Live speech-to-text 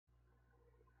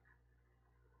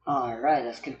Alright,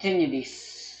 let's continue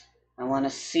this. I want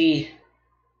to see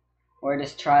where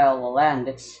this trial will end.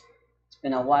 It's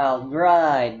been a wild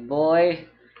ride, boy.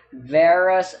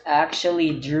 Varus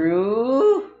actually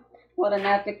drew? What an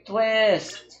epic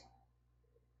twist.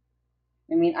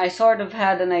 I mean, I sort of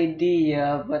had an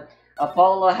idea, but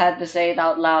Apollo had to say it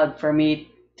out loud for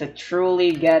me to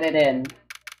truly get it in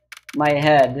my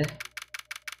head.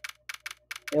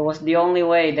 It was the only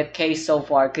way the case so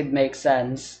far could make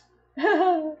sense.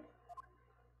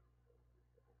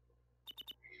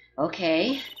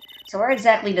 Okay, so where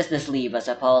exactly does this leave us,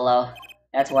 Apollo?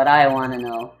 That's what I want to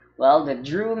know. Well, the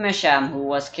Drew Misham who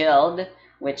was killed,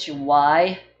 which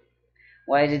why?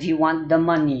 Why did he want the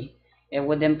money? It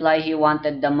would imply he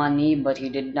wanted the money, but he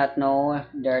did not know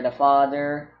they're the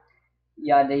father.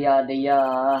 Yada yada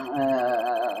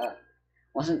yada.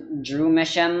 Wasn't Drew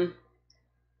Misham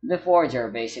the forger,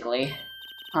 basically?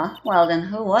 Huh? Well then,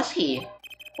 who was he?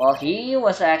 Well, he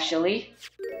was actually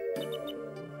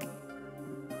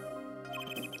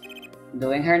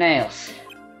doing her nails.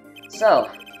 So,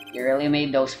 you really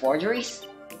made those forgeries?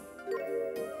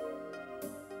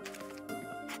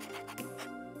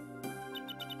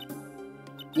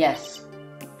 Yes,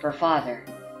 for father.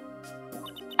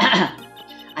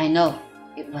 I know,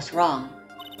 it was wrong.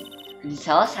 Can you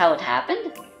tell us how it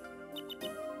happened?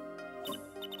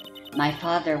 My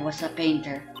father was a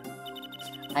painter.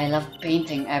 I loved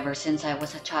painting ever since I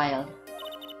was a child.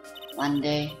 One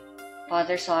day,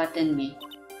 father saw it in me.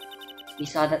 He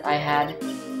saw that I had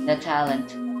the talent.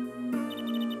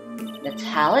 The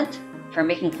talent? For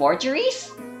making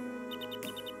forgeries?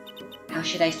 How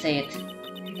should I say it?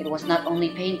 It was not only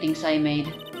paintings I made.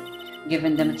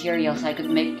 Given the materials, I could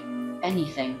make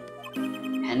anything.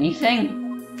 Anything?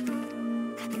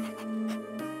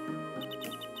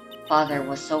 Father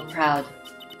was so proud,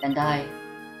 and I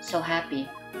so happy.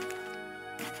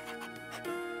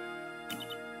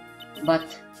 But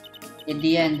in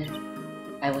the end,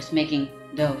 I was making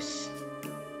those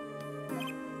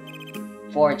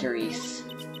forgeries.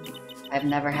 I've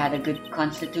never had a good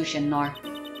constitution nor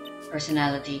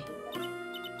personality.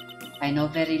 I know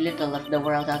very little of the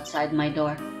world outside my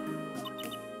door.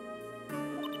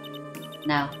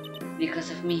 Now, because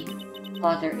of me,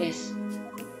 father is.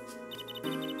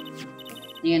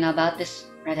 Do you know about this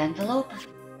red envelope?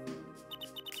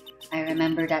 I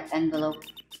remember that envelope.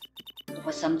 It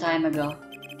was some time ago.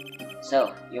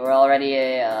 So, you were already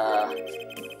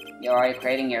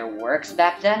creating your works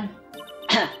back then?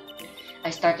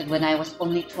 I started when I was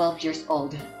only 12 years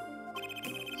old.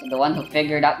 So the one who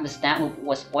figured out the stamp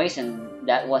was poisoned,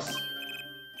 that was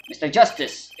Mr.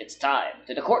 Justice. It's time.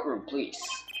 To the courtroom, please.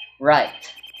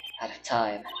 Right. Out of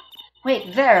time.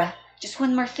 Wait, Vera, just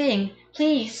one more thing,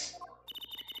 please.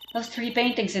 Those 3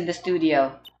 paintings in the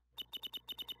studio.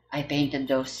 I painted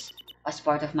those as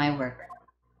part of my work.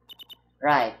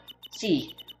 Right.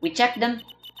 See, we checked them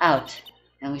out,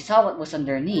 and we saw what was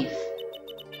underneath.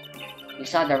 We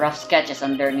saw the rough sketches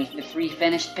underneath the 3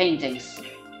 finished paintings.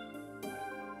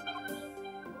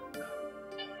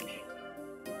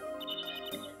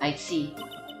 I see.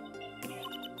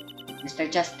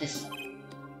 Mr. Justice.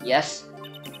 Yes?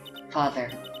 Father,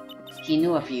 he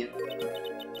knew of you.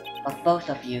 Of both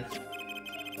of you.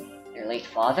 Your late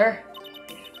father?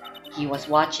 He was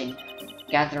watching,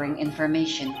 gathering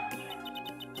information,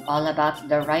 all about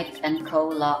the Wright and Co.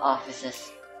 law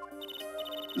offices.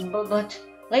 But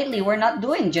lately we're not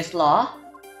doing just law.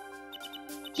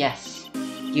 Yes,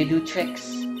 you do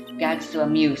tricks, gags to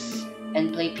amuse,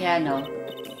 and play piano.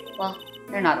 Well,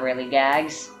 they're not really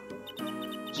gags.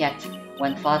 Yet,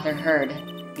 when father heard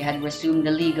you had resumed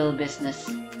the legal business,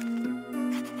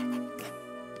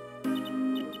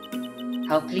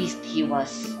 how pleased he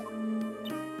was.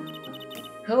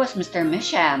 Who was Mr.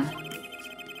 Misham?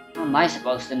 How am I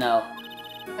supposed to know?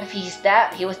 What if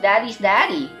he was Daddy's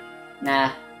daddy?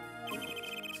 Nah.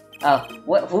 Oh,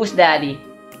 who's Daddy?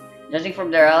 Judging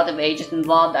from the relative ages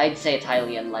involved, I'd say it's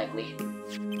highly unlikely.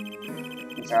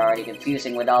 Things are already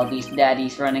confusing with all these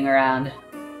daddies running around.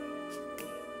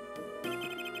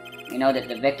 We know that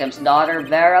the victim's daughter,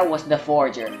 Vera, was the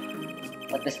forger.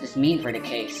 What does this mean for the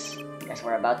case? Guess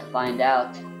we're about to find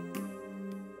out.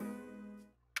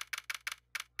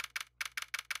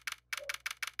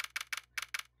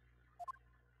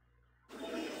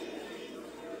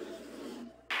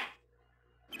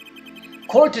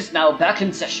 Court is now back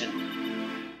in session.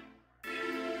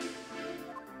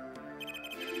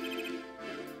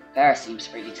 Vera seems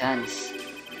pretty tense.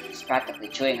 She's practically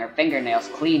chewing her fingernails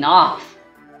clean off.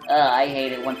 I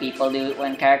hate it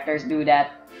when characters do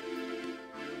that.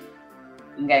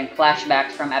 I'm getting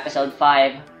flashbacks from episode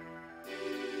 5.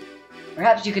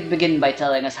 Perhaps you could begin by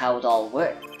telling us how it all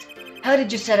worked. How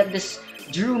did you set up this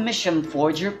Drew Misham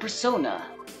forger persona?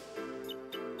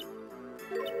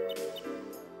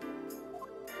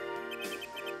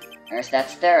 There's that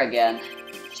stare again.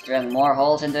 He's drilling more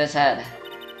holes into his head.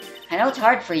 I know it's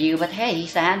hard for you, but hey,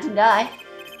 he's a handsome guy.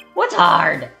 What's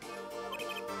hard?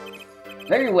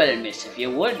 Very well, miss, if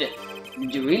you would.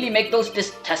 Did you really make those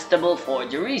detestable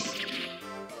forgeries?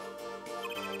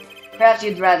 Perhaps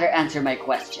you'd rather answer my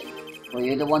question. Were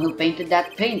you the one who painted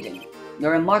that painting? The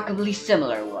remarkably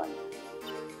similar one.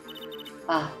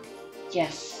 Ah,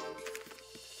 yes.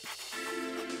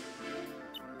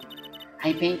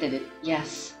 I painted it,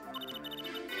 yes.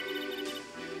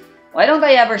 Why don't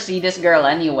I ever see this girl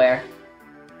anywhere?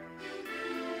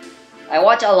 I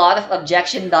watch a lot of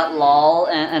objection.lol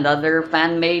and other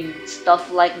fan-made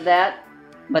stuff like that,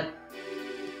 but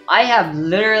I have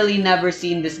literally never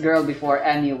seen this girl before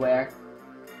anywhere.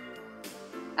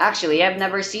 Actually, I've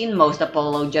never seen most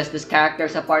Apollo Justice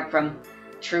characters apart from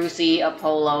Trucy,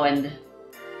 Apollo, and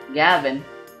Gavin.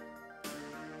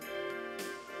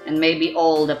 And maybe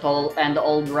old Apollo and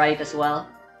old Wright as well.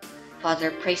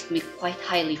 Father praised me quite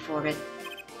highly for it.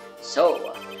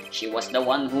 So, she was the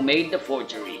one who made the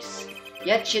forgeries.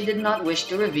 Yet she did not wish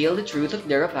to reveal the truth of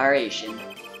their operation.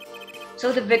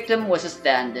 So the victim was a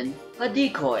stand-in, a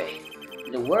decoy.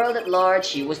 The world at large,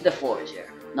 he was the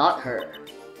forger, not her.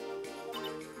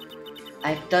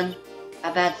 I've done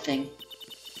a bad thing.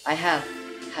 I have,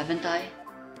 haven't I?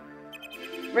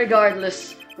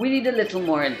 Regardless, we need a little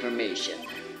more information.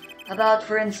 About,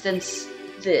 for instance,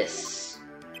 this.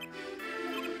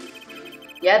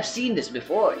 Yeah, I've seen this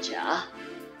before, Cha.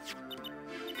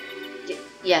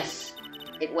 Yes,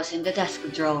 it was in the desk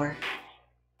drawer.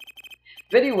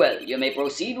 Very well, you may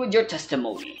proceed with your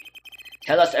testimony.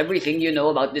 Tell us everything you know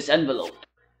about this envelope.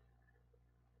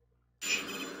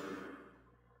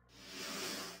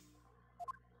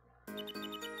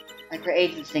 I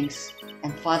created things,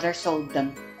 and Father sold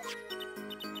them.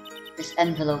 This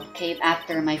envelope came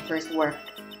after my first work.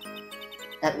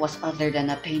 That was other than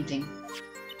a painting.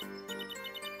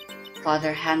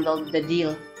 Father handled the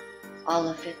deal, all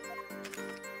of it.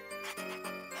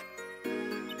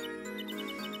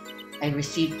 I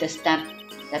received the stamp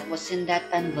that was in that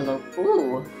envelope.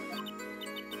 Ooh!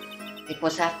 It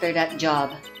was after that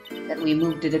job that we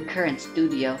moved to the current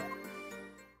studio.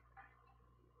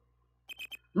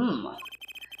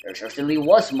 There certainly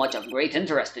was much of great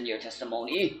interest in your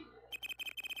testimony.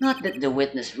 Not that the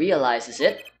witness realizes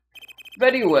it.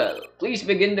 Very well, please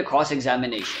begin the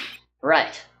cross-examination.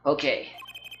 Right, okay.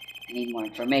 I need more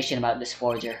information about this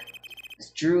forger. This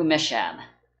Drew Misham.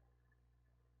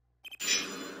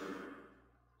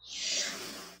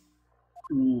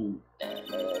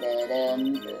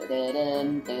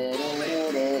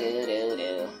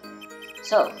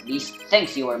 So, these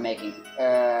things you were making,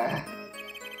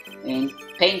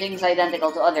 paintings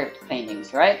identical to other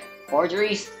paintings, right?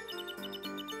 Forgeries?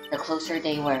 The closer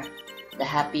they were, the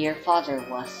happier Father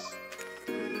was.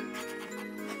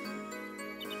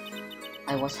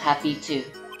 I was happy too.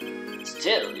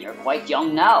 Still, you're quite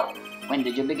young now. When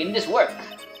did you begin this work?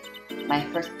 My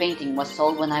first painting was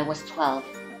sold when I was 12.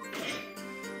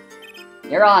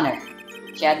 Your Honor,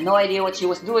 she had no idea what she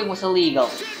was doing was illegal.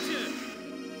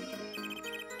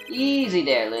 Easy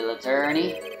there, little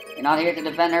attorney. You're not here to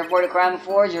defend her for the crime of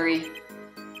forgery.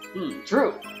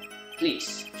 True.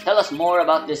 Please, tell us more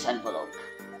about this envelope.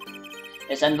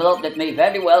 This envelope that may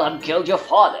very well have killed your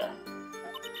father.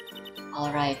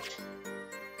 All right.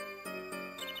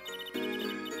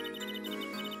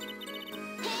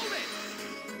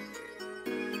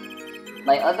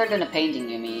 By other than a painting,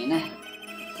 you mean?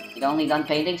 You'd only done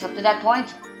paintings up to that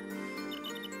point?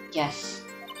 Yes.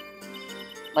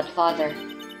 But Father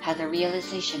had a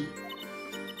realization.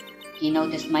 He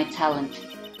noticed my talent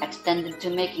extended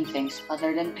to making things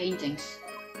other than paintings.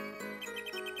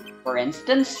 For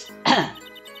instance?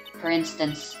 For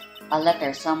instance, a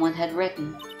letter someone had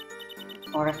written,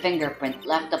 or a fingerprint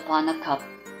left upon a cup.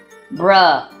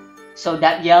 Bruh! So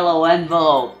that yellow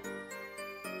envelope!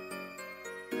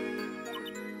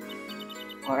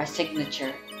 Or a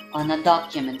signature on a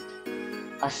document,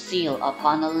 a seal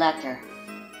upon a letter.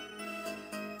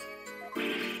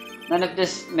 None of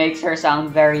this makes her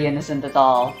sound very innocent at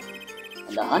all.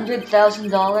 And the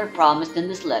 $100,000 promised in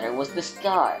this letter was the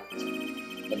start.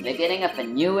 The beginning of a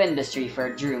new industry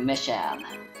for Drew Misham.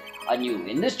 A new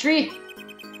industry?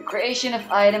 The creation of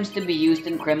items to be used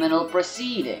in criminal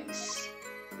proceedings.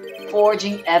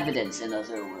 Forging evidence, in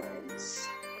other words.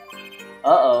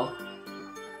 Uh-oh.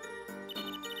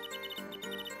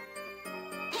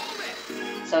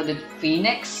 So did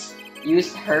Phoenix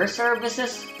use her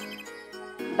services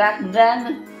back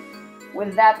then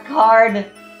with that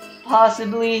card?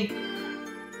 possibly?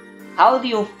 How do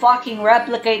you fucking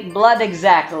replicate blood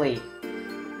exactly?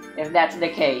 If that's the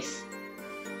case.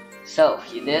 So,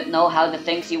 you didn't know how the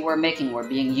things you were making were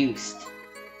being used.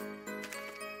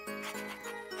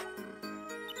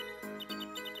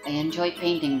 I enjoy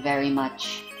painting very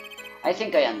much. I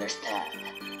think I understand.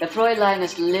 The Fräulein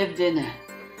has lived in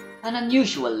an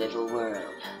unusual little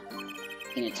world.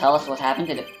 Can you tell us what happened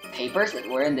to the papers that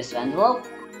were in this envelope?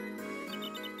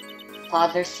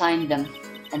 Father signed them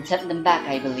and sent them back,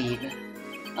 I believe.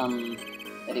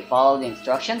 Did he follow the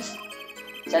instructions?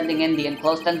 Sending in the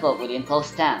enclosed envelope with the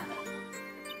enclosed stamp.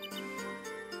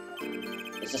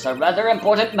 This is a rather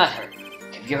important matter.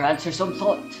 Give your answer some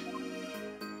thought.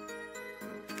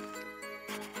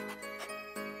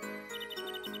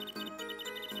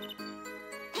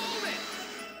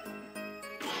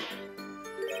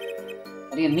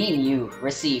 What do you mean you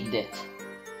received it?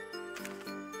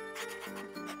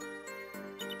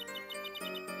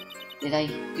 Did I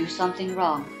do something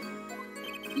wrong?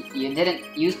 You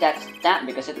didn't use that stamp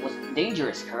because it was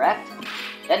dangerous, correct?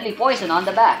 Deadly poison on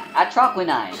the back,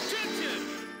 atroquinine.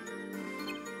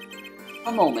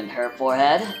 A moment, Her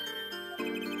Forehead.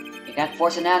 You can't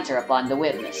force an answer upon the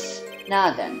witness.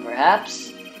 Now then,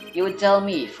 perhaps, you would tell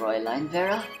me, Fräulein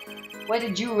Vera, where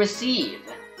did you receive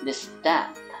this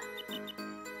stamp?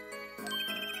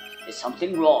 Is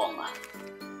something wrong?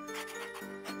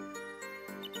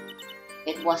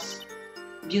 It was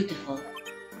beautiful.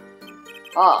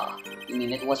 Ah, you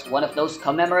mean it was one of those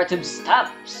commemorative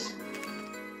stamps?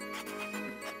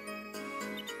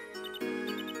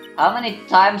 How many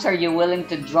times are you willing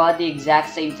to draw the exact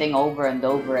same thing over and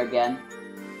over again?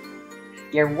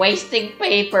 You're wasting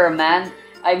paper, man.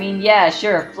 I mean, yeah,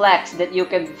 sure, flex that you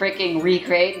can freaking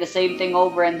recreate the same thing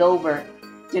over and over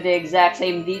to the exact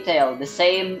same detail, the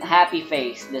same happy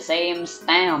face, the same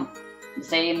stamp, the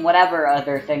same whatever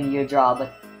other thing you draw,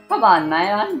 but come on,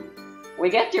 man. We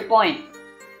get your point.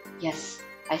 Yes,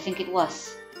 I think it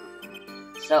was.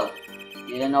 So,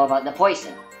 you didn't know about the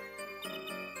poison?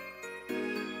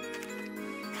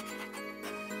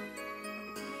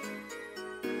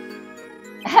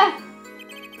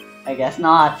 I guess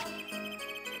not.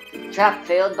 The trap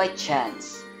failed by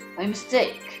chance, by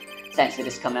mistake, thanks to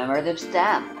this commemorative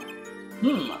stamp.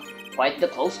 Quite the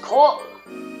close call.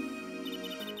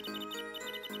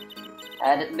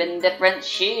 Had it been different,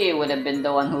 she would have been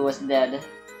the one who was dead.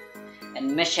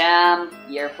 And Misham,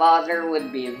 your father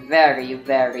would be very,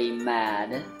 very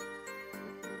mad.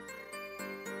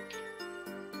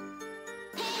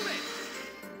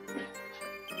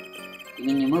 You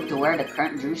mean you moved to where the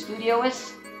current Drew studio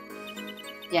is?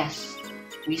 Yes,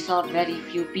 we saw very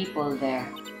few people there.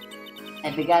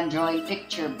 I began drawing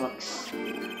picture books.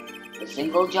 The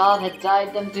single job had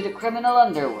tied them to the criminal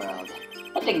underworld.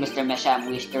 I think Mr. Mesham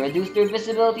wished to reduce their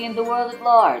visibility in the world at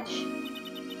large.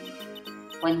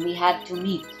 When we had to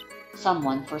meet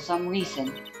someone for some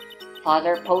reason,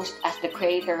 Father posed as the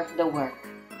creator of the work.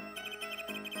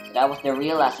 So that was the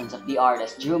real essence of the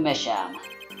artist, Drew Mesham.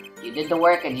 You did the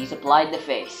work and he supplied the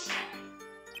face.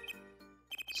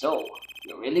 So,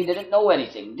 you really didn't know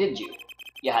anything, did you?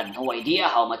 You had no idea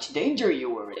how much danger you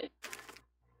were in.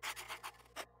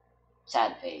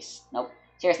 Sad face. Nope.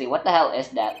 Seriously, what the hell is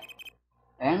that?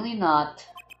 Apparently not.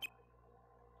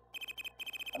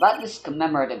 About this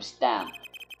commemorative stamp,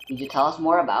 did you tell us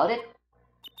more about it?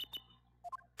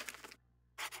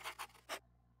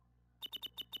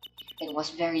 It was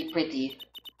very pretty,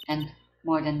 and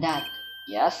more than that.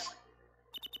 Yes?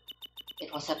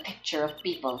 It was a picture of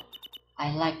people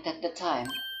I liked at the time.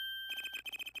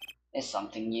 Is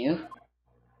something new?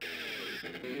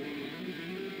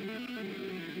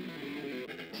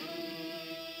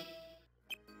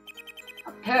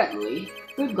 Apparently,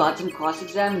 we've got some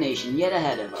cross-examination yet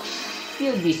ahead of us. If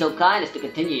you would be so kind as to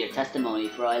continue your testimony,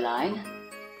 Fräulein.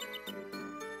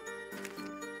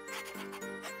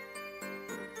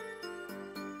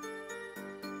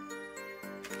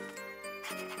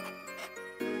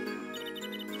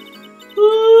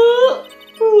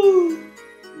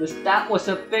 The stamp was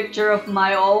a picture of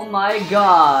oh my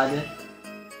god.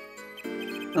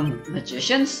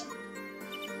 Magicians?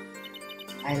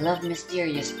 I love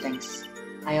mysterious things.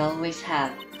 I always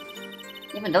have.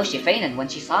 Even though she fainted when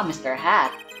she saw Mr.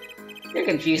 Hat. You're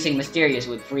confusing mysterious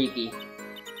with freaky.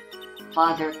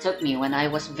 Father took me when I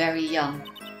was very young.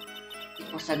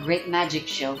 It was a great magic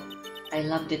show. I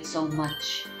loved it so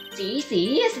much.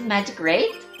 See? Isn't magic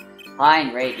great?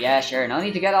 Fine, great, yeah, sure. No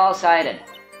need to get all excited.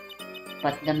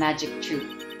 But the magic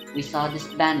truth, we saw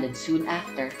disbanded soon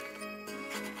after.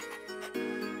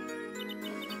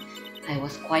 I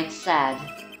was quite sad.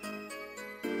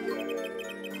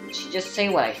 Did she just say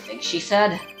what I think she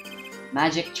said?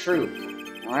 Magic Troop.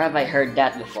 Where have I heard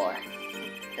that before?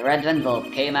 The red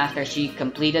envelope came after she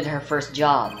completed her first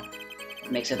job.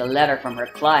 It makes it a letter from her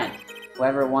client,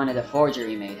 whoever wanted the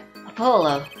forgery made.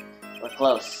 Apollo. We're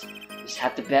close. We just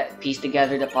have to piece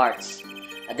together the parts.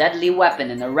 A deadly weapon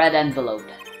in a red envelope.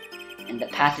 And the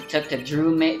path it took to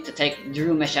take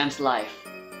Drew Mesham's life.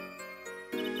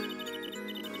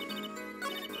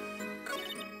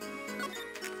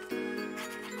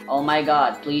 Oh my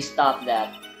god, please stop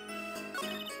that.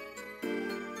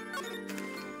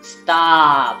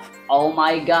 Stop! Oh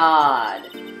my god.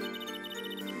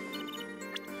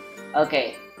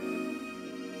 Okay.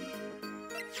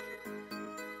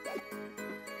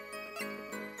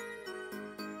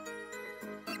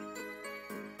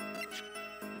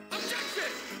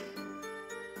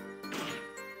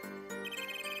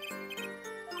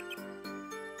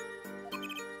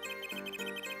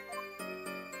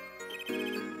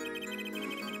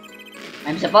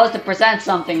 I'm supposed to present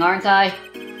something, aren't I?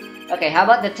 Okay, how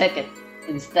about the ticket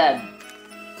instead?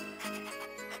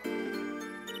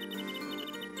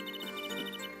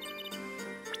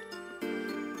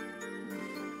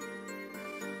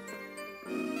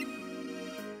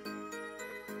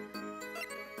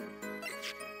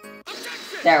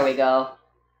 There we go.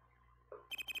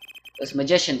 Those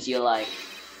magicians you like.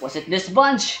 Was it this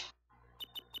bunch?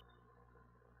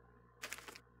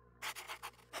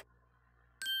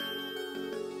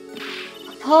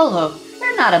 Apollo,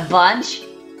 they're not a bunch.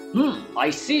 I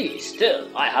see. Still,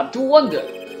 I have to wonder.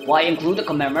 Why include a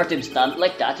commemorative stamp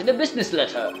like that in a business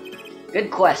letter? Good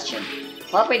question.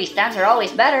 Well, pretty stamps are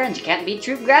always better and you can't beat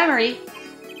Troop Gramarye.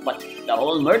 But the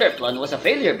whole murder plan was a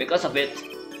failure because of it.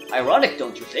 Ironic,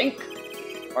 don't you think?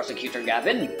 Prosecutor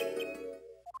Gavin?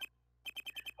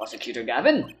 Prosecutor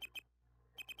Gavin?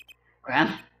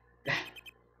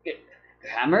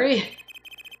 Gramarye?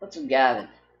 What's with Gavin?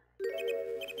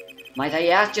 Might I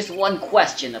ask just one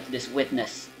question of this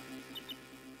witness?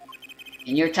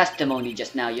 In your testimony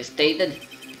just now, you stated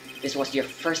this was your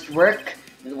first work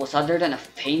that was other than a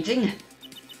painting?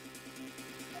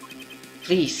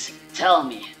 Please, tell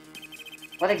me,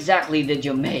 what exactly did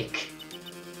you make?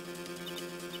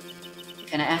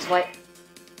 Can I ask why?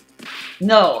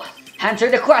 No! Answer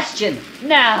the question!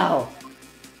 Now!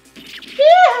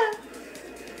 Yeah!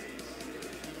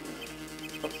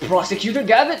 Prosecutor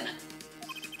Gavin!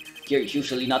 You're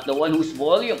usually not the one whose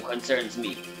volume concerns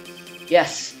me.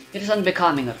 Yes, it is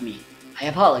unbecoming of me. I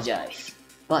apologize.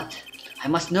 But, I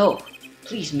must know.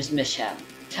 Please, Miss Misham,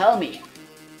 tell me.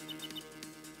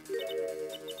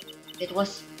 It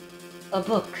was a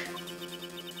book.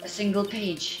 A single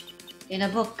page. In a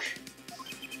book.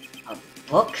 A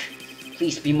book?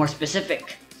 Please be more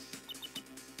specific.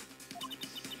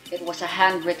 It was a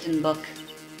handwritten book.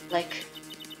 Like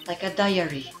a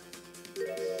diary.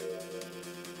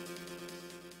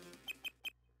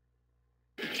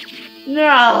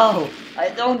 No! I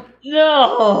don't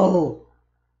know!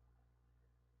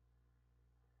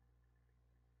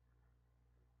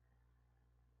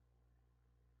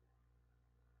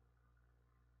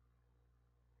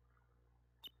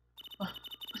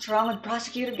 What's wrong with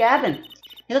Prosecutor Gavin?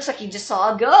 He looks like he just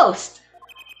saw a ghost.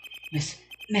 Miss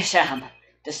Misham,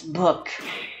 this book.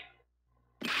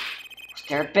 Was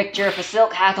there a picture of a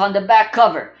silk hat on the back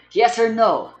cover? Yes or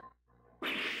no?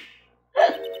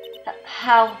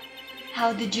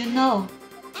 How did you know?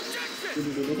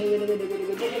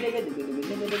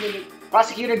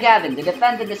 Prosecutor Gavin, the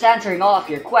defendant is answering all of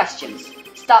your questions.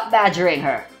 Stop badgering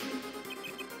her.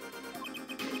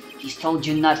 He's told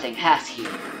you nothing, has he?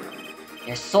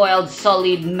 Your soiled,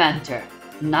 sullied mentor.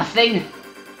 Nothing?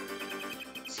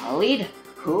 Sullied?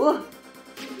 Who?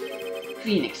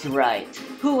 Phoenix Wright.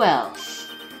 Who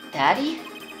else? Daddy?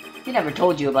 He never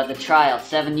told you about the trial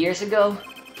 7 years ago?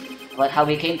 About how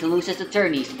he came to lose his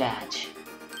attorney's badge.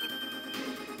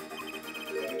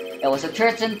 It was a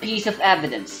certain piece of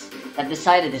evidence that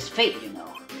decided his fate, you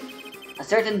know. A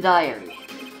certain diary.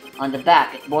 On the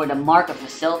back, it bore the mark of a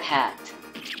silk hat.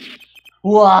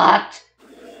 What?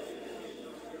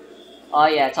 Oh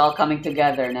yeah, it's all coming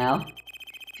together now.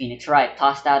 Phoenix Wright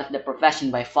tossed out of the profession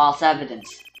by false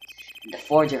evidence. And the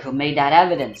forger who made that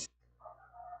evidence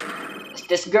is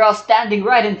this girl standing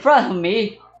right in front of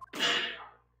me.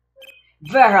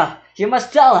 Vera, you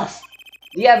must tell us!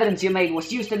 The evidence you made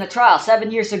was used in the trial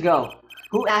 7 years ago.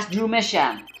 Who asked Drew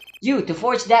Misham? You to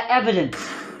forge that evidence.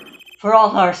 For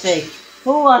all our sake,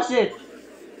 who was it?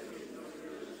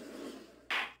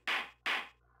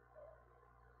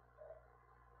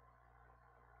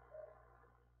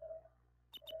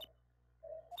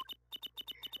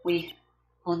 We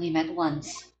only met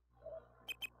once.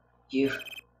 You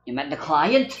met the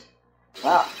client?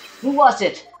 Well, who was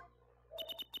it?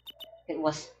 It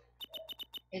was...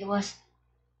 It was...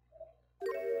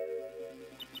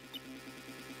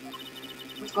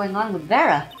 What's going on with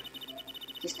Vera?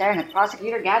 She's staring at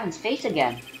Prosecutor Gavin's face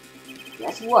again.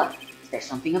 Guess what? Is there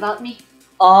something about me?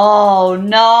 Oh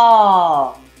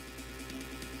no!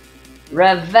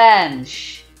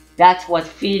 Revenge! That's what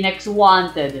Phoenix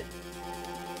wanted.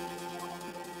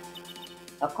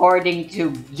 According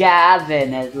to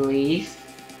Gavin, at least.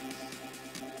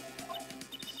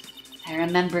 I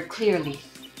remember clearly.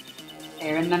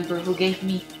 I remember who gave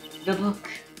me the book,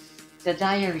 the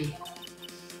diary.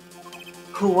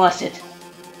 Who was it?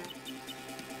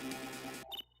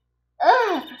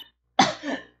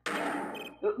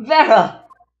 Vera!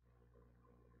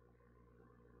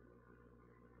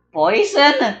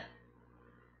 Poison?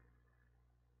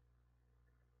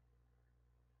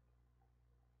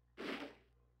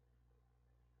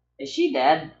 Is she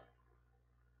dead?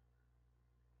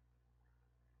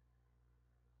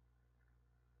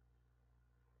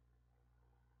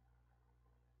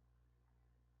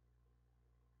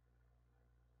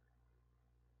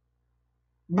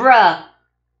 Bruh!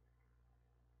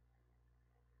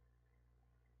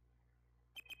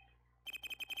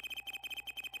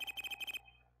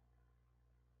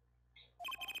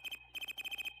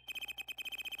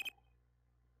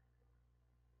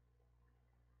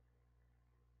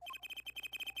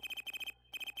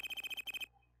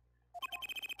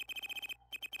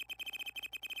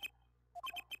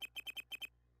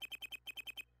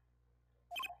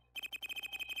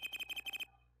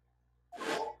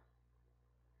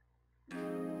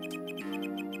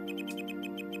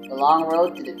 The long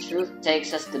road to the truth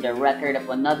takes us to the record of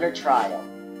another trial.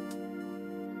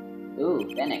 Ooh,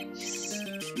 Phoenix.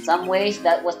 In some ways,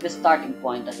 that was the starting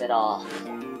point of it all.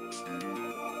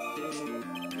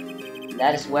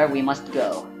 That is where we must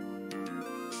go.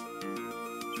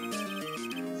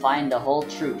 Find the whole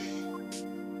truth.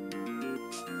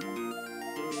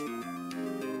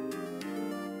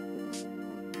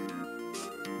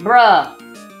 Bruh!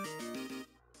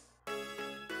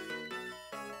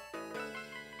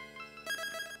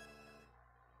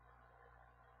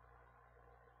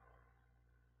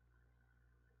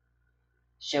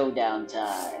 Showdown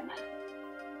time.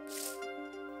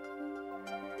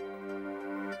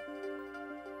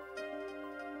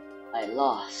 I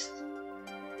lost.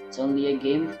 It's only a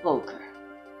game of poker.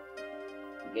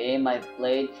 A game I've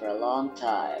played for a long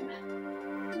time.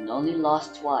 And only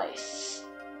lost twice.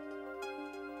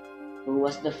 Who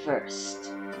was the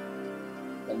first?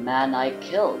 The man I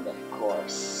killed, of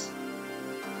course.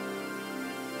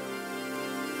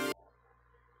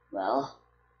 Well,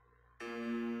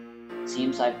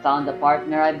 seems I've found the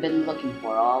partner I've been looking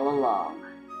for all along.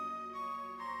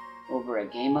 Over a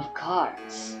game of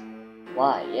cards.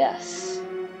 Why, yes,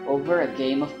 over a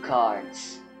game of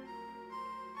cards.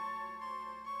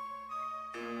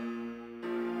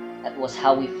 That was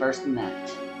how we first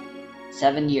met,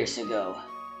 7 years ago.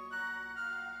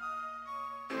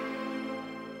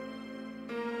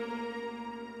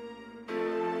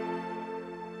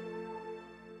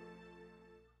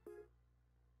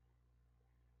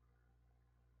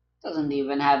 Doesn't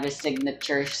even have his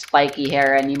signature spiky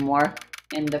hair anymore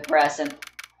in the present.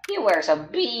 He wears a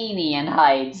beanie and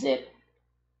hides it.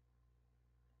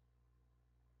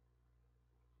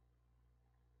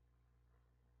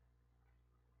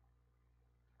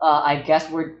 I guess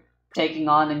we're taking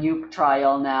on a new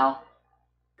trial now.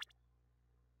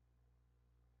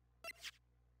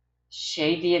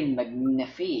 Shady and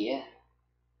Magnifi.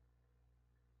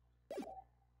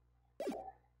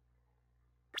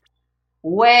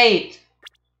 Wait!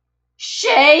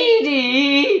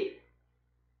 Shady!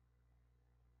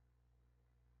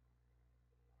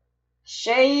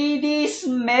 Shady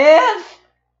Smith?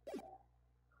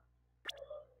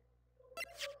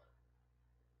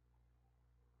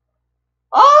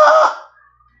 Ah!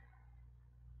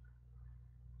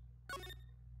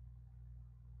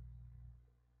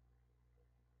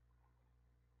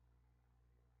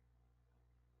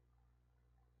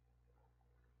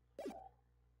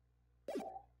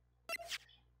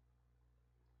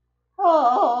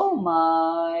 Oh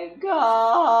my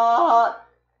god!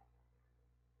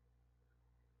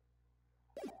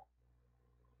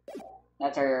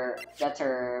 That's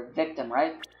her victim,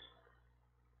 right?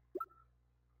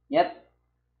 Yep.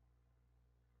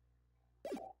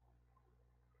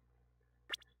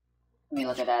 Let me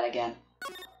look at that again.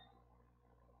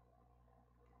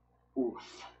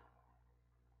 Oof.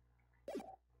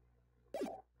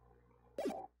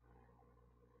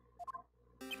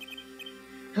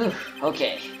 Whew,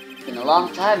 okay. It's been a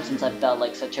long time since I felt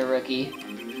like such a rookie.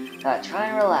 Try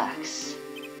and relax.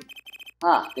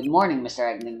 Ah, good morning,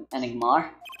 Mr. Enigmar.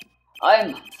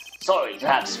 I'm sorry to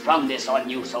have sprung this on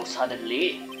you so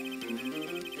suddenly.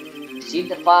 Received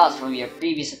the files from your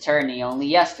previous attorney only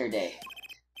yesterday.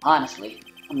 Honestly,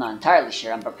 I'm not entirely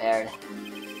sure I'm prepared.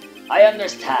 I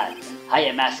understand. I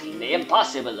am asking the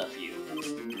impossible of you.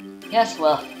 Yes,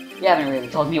 well, you haven't really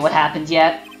told me what happened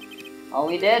yet. All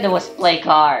we did was play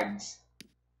cards.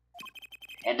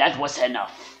 And that was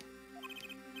enough.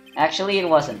 Actually, it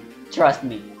wasn't. Trust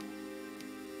me.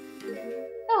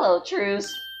 Hello,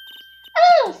 Truce.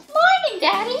 Oh, morning,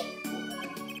 Daddy.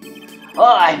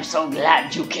 Oh, I'm so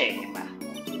glad you came.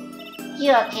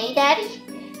 You okay, Daddy?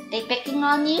 They picking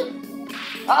on you?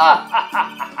 I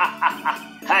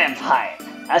am fine,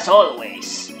 as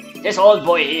always. This old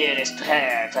boy here is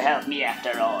here to help me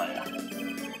after all.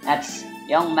 That's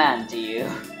young man to you.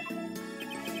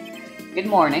 Good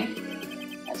morning.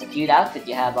 That's a cute outfit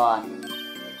you have on.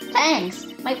 Thanks.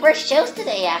 My first show's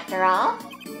today, after all.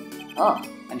 Oh,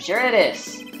 I'm sure it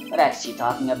is. What is she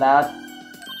talking about?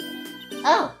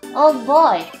 Oh, old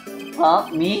boy. Huh?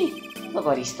 Me? Look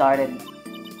what he started.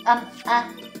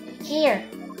 Here.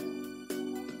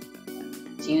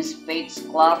 Seems fate's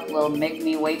clock will make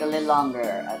me wait a little longer.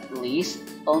 At least,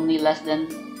 only less than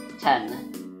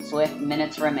 10 swift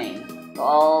minutes remain. To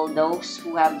all those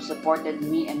who have supported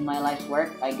me in my life's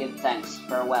work, I give thanks.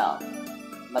 Farewell.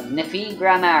 Magnifi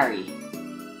Grammari.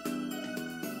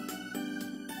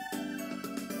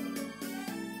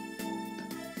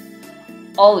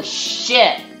 Oh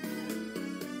shit!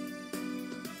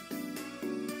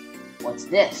 What's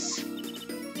this?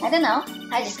 I don't know.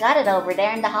 I just got it over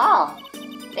there in the hall.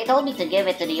 They told me to give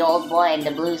it to the old boy in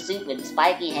the blue suit with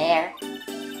spiky hair.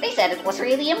 They said it was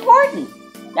really important.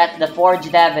 That's the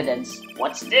forged evidence.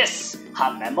 What's this?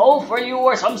 A memo for you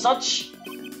or some such?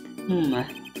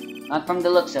 Not from the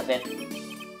looks of it.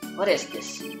 What is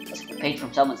this? It's a page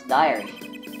from someone's diary.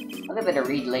 I'll give it a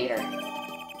read later.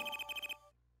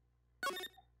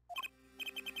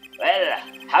 Well,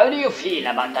 how do you feel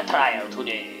about the trial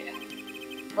today?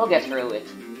 We'll get through it.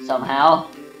 Somehow.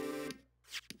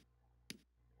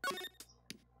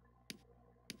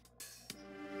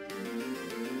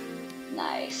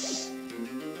 Nice.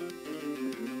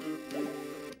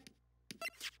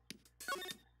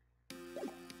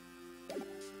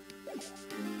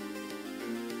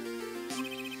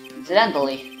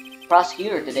 Incidentally, the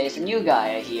prosecutor today is a new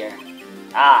guy, I hear.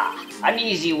 Ah, an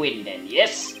easy win then,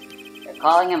 yes? They're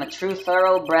calling him a true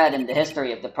thoroughbred in the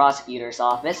history of the prosecutor's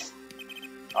office.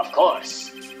 Of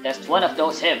course. There's one of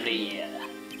those every year.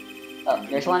 Oh,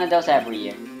 there's one of those every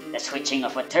year. The switching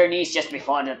of attorneys just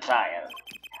before the trial.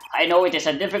 I know it is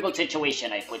a difficult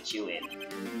situation I put you in.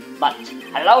 But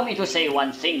allow me to say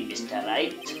one thing, Mr.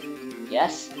 Wright.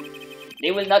 Yes?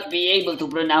 They will not be able to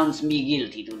pronounce me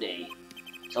guilty today.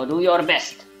 So do your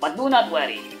best, but do not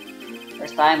worry.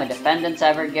 First time a defendant's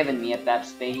ever given me a pep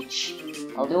speech.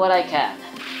 I'll do what I can.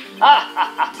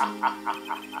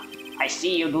 I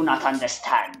see you do not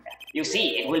understand. You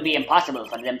see, it will be impossible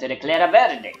for them to declare a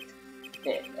verdict.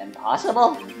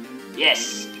 Impossible?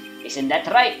 Yes. Isn't that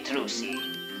right, Trucy?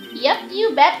 Yep,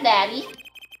 you bet, Daddy.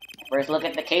 First look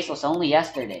at the case was only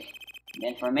yesterday. The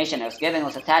information I was given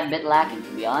was a tad bit lacking,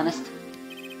 to be honest.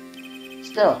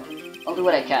 Still, I'll do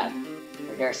what I can,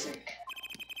 for their sake.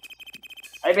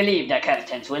 I believe the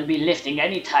curtains will be lifting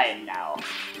any time now.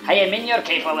 I am in your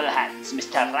capable hands,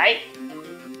 Mr. Wright.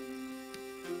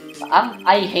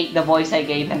 I hate the voice I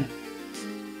gave him.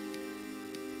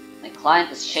 My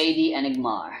client is Shady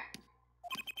Enigmar,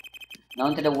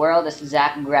 known to the world as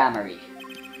Zack Grammary,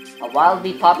 a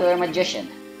wildly popular magician,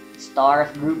 star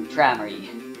of Group Grammary.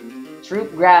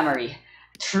 Group Grammary,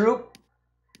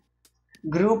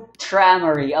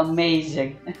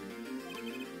 amazing.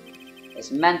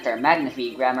 His mentor,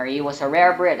 Magnifi Grammary, was a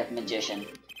rare breed of magician.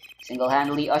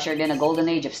 Single-handedly ushered in a golden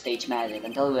age of stage magic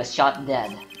until he was shot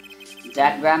dead.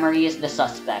 Zack Grammary is the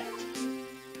suspect.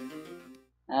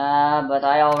 But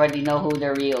I already know who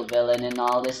the real villain in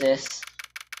all this is.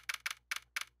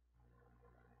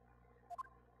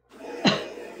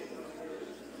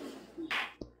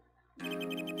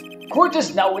 Court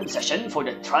is now in session for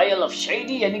the trial of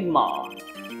Shady Enigmar.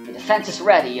 The defense is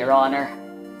ready, Your Honor.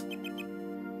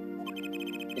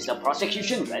 Is the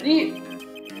prosecution ready?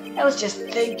 I was just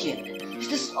thinking, is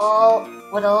this all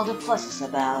what all the fuss is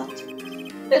about?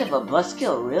 Bit of a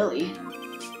buzzkill, really.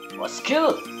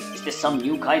 Buzzkill? Is this some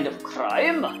new kind of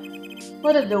crime?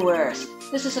 What of the worst?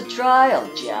 This is a trial,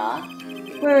 Ja.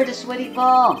 Where are the sweaty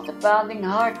palms, the pounding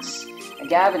hearts? A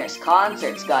Gaviner's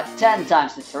concert's got 10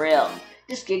 times the thrill.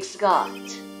 This gig's got.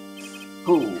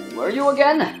 Who were you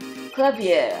again?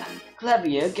 Clavier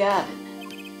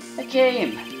Gavin. I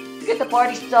came to get the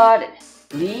party started.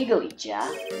 Legally, Ja.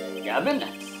 Gavin?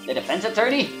 The defense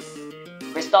attorney?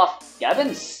 Christoph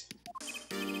Gavins?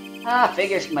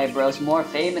 Figures my bro's more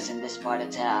famous in this part of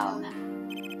town.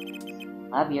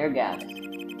 Javier Gavin,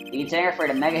 lead singer for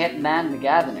the mega hit band The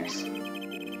Gaviners.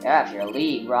 You're off your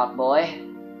league, rock boy.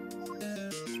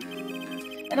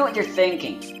 I know what you're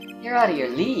thinking. You're out of your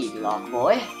league, lock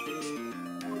boy.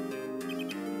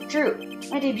 True,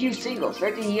 my debut single,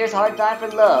 13 Years Hard Time for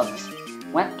Loves,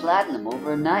 went platinum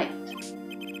overnight.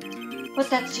 But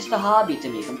that's just a hobby to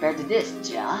me compared to this,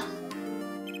 ja?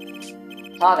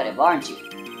 Talkative, aren't you?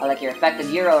 I like your effective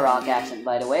Euro rock accent,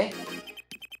 by the way.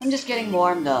 I'm just getting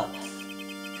warmed up.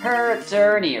 Her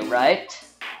attorney, right?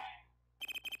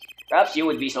 Perhaps you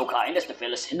would be so kind as to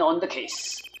fill us in on the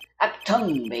case. Act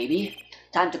tongue, baby.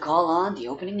 Time to call on the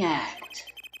opening act.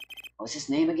 What's his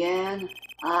name again?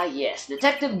 Ah, yes,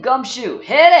 Detective Gumshoe.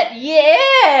 Hit it!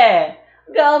 Yeah!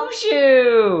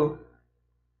 Gumshoe!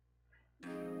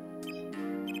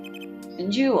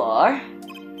 And you are?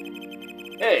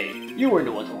 Hey, you were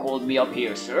the one who called me up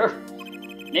here, sir.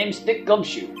 Name's Dick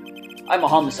Gumshoe. I'm a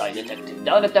homicide detective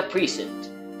down at the precinct.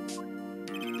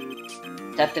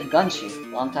 Detective Gumshoe.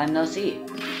 Long time no see.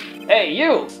 Hey,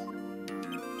 you!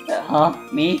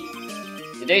 Me?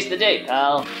 Today's the day,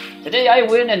 pal. Today I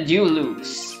win and you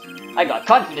lose. I got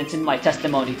confidence in my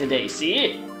testimony today,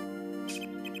 see?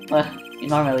 Well, you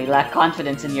normally lack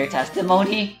confidence in your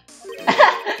testimony.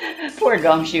 Poor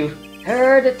Gumshoe.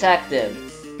 Her detective.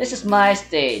 This is my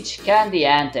stage. Candy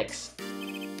antics.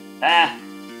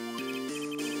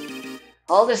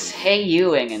 All this hey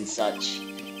youing and such.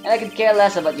 And I could care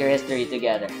less about your history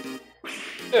together.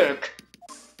 Irk.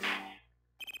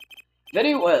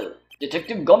 Very well.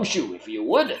 Detective Gumshoe, if you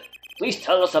would, please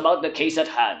tell us about the case at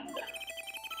hand.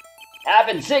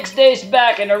 Happened 6 days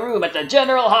back in a room at the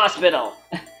General Hospital.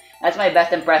 That's my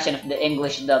best impression of the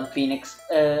English dub Phoenix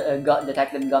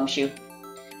Detective Gumshoe.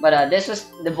 But this was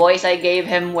the voice I gave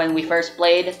him when we first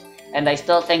played, and I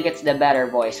still think it's the better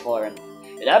voice for him.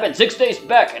 It happened 6 days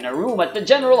back in a room at the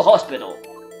General Hospital.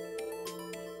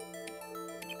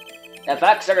 The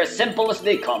facts are as simple as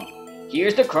they come.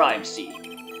 Here's the crime scene.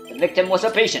 The victim was a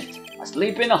patient,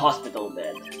 asleep in a hospital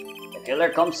bed. The killer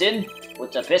comes in,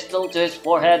 puts a pistol to his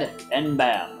forehead, and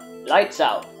bam, lights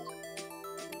out.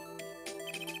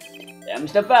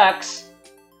 Them's the facts.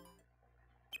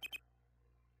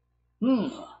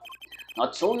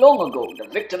 Not so long ago, the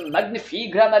victim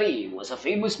Magnifique Grammarie was a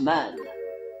famous man.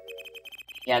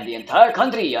 He had the entire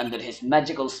country under his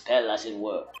magical spell, as it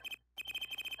were.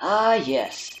 Ah,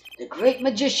 yes, the great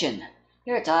magician.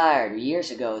 He retired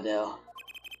years ago, though.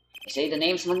 They say the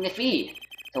name's Magnifique,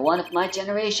 the one of my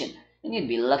generation, and you'd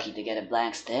be lucky to get a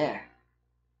blank stare.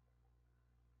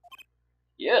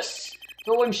 Yes,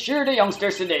 though I'm sure the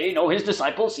youngsters today know his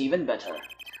disciples even better.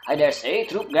 I dare say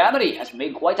Troupe Grammarie has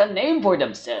made quite a name for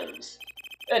themselves.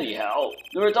 Anyhow,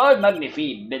 the retired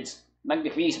Magnifique's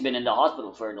been in the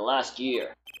hospital for the last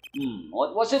year.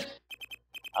 What was it?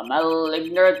 A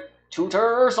malignant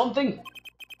tutor or something?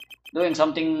 Doing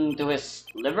something to his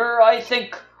liver, I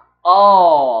think.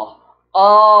 Oh,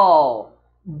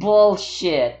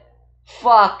 bullshit.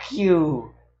 Fuck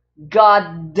you.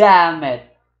 God damn it.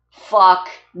 Fuck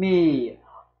me.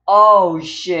 Oh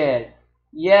shit.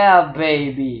 Yeah,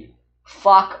 baby.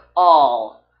 Fuck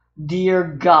all. Dear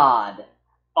God.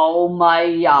 Oh my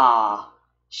ya.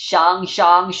 Shang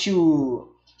shang shu.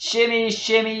 Shimmy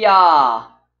shimmy ya.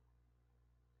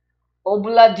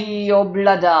 Obladi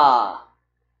oblada.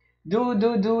 Do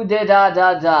do do de da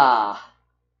da da.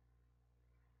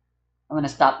 I'm gonna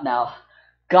stop now.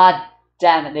 God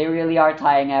damn it, they really are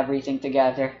tying everything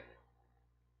together.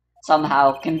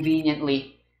 Somehow,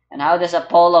 conveniently. And how does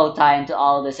Apollo tie into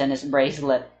all this in his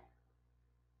bracelet?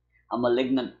 A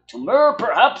malignant tumor,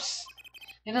 perhaps?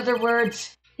 In other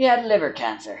words, he had liver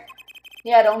cancer.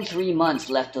 He had only 3 months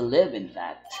left to live, in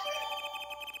fact.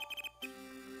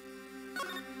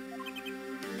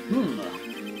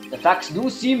 The facts do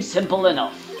seem simple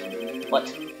enough.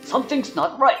 But something's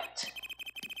not right.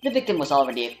 The victim was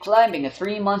already climbing a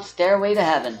 3-month stairway to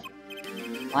heaven.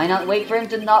 Why not wait for him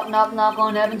to knock knock knock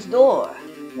on heaven's door?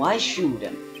 Why shoot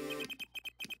him?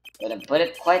 Couldn't put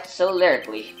it quite so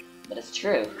lyrically, but it's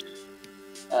true.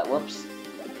 Whoops.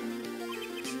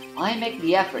 Why make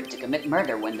the effort to commit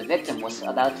murder when the victim was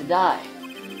about to die?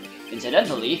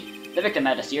 Incidentally, the victim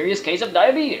had a serious case of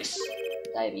diabetes.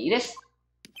 Diabetes?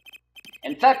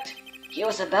 In fact, he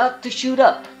was about to shoot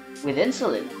up with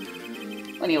insulin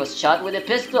when he was shot with a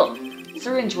pistol. The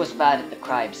syringe was found at the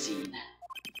crime scene.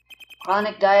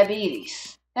 Chronic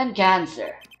diabetes and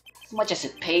cancer. As much as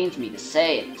it pains me to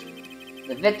say it,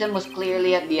 the victim was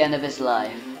clearly at the end of his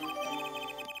life.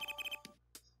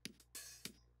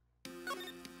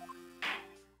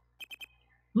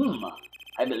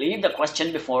 I believe the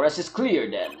question before us is clear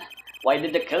then. Why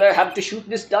did the killer have to shoot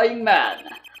this dying man?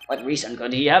 What reason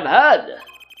could he have had?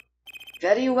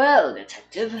 Very well,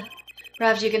 Detective.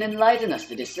 Perhaps you can enlighten us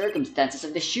to the circumstances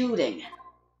of the shooting.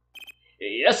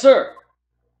 Yes, sir.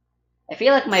 I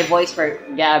feel like my voice for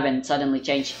Gavin suddenly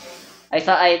changed. I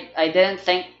didn't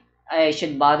think I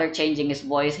should bother changing his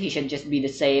voice. He should just be the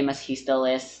same as he still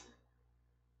is.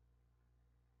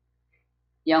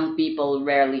 Young people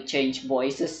rarely change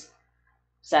voices.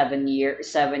 7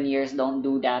 years don't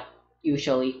do that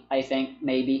usually, I think,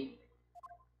 maybe.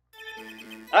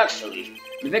 Actually,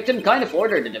 the victim kind of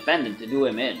ordered the defendant to do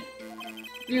him in.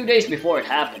 A few days before it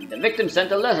happened, the victim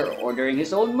sent a letter ordering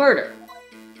his own murder.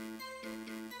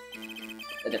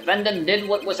 The defendant did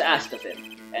what was asked of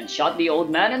him, and shot the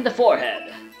old man in the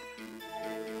forehead.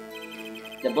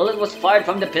 The bullet was fired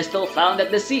from the pistol found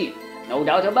at the scene, no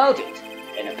doubt about it,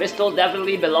 and the pistol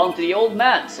definitely belonged to the old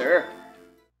man, sir.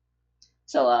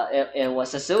 So, it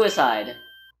was a suicide.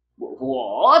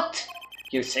 What?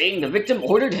 You're saying the victim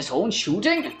ordered his own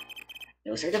shooting?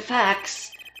 Those are the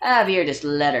facts. I have here this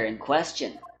letter in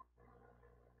question.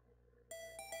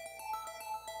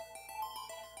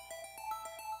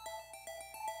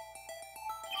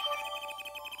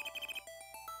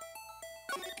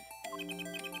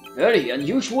 Very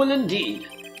unusual indeed.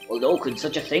 Although could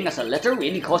such a thing as a letter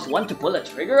really cause one to pull a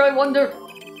trigger, I wonder?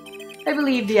 I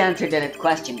believe the answer to that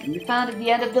question can be found at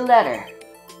the end of the letter.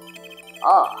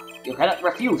 Ah, you cannot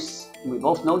refuse. We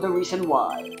both know the reason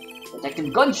why.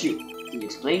 Detective Gumshoe, can you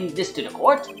explain this to the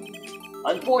court?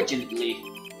 Unfortunately,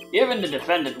 even the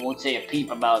defendant won't say a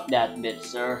peep about that bit,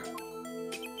 sir.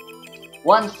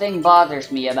 One thing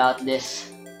bothers me about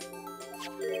this.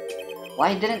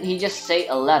 Why didn't he just say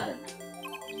 11?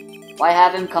 Why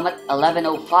have him come at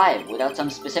 11:05 without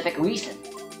some specific reason?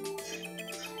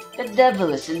 The devil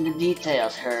is in the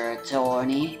details, Her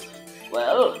Attorney.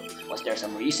 Well, was there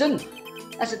some reason?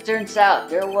 As it turns out,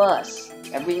 there was.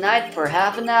 Every night for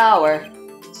half an hour,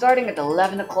 starting at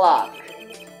 11 o'clock,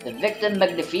 the victim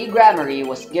Magnifi Gramarye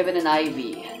was given an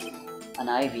IV. An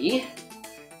IV?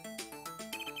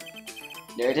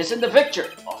 There it is in the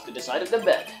picture, off to the side of the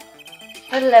bed.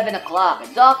 At 11 o'clock,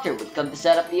 a doctor would come to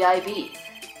set up the IV.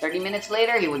 30 minutes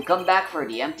later, he would come back for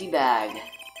the empty bag.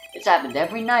 It's happened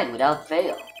every night without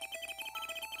fail.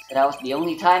 So that was the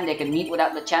only time they could meet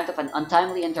without the chance of an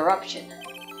untimely interruption.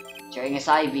 During his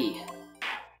IV.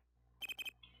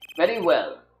 Very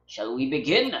well. Shall we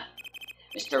begin?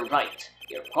 Mr. Wright,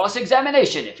 your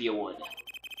cross-examination if you would.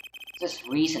 Is this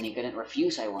reason he couldn't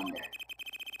refuse, I wonder?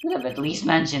 Could have at least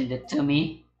mentioned it to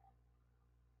me.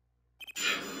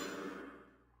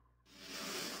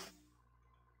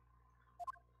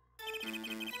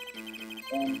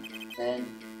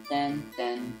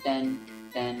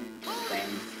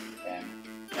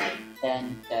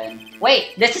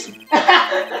 Wait, this is...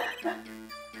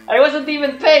 I wasn't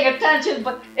even paying attention,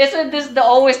 but isn't this the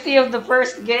OST of the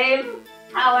first game?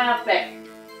 How epic!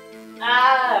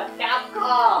 Ah,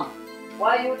 Capcom!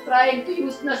 Why are you trying to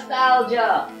use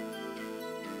nostalgia?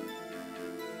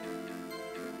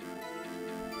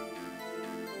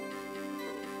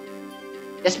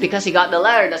 Just because he got the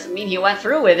letter doesn't mean he went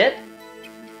through with it.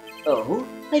 Oh,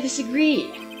 I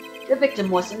disagree. The victim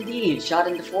was indeed shot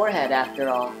in the forehead after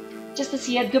all, just as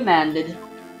he had commanded.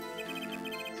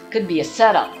 Could be a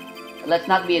setup, but let's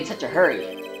not be in such a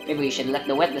hurry. Maybe we should let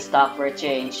the witness talk for a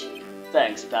change.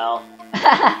 Thanks, pal.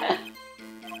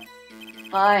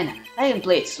 Fine, I can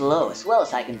play it slow as well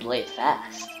as I can play it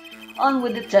fast. On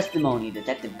with the testimony,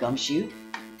 Detective Gumshoe.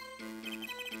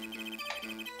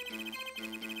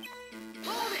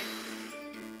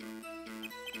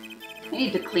 I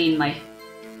need to clean my...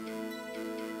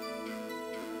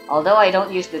 Although I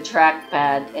don't use the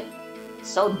trackpad, it's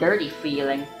so dirty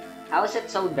feeling. How is it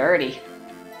so dirty?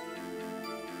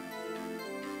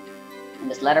 And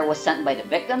this letter was sent by the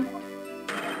victim?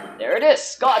 There it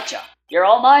is, gotcha. You're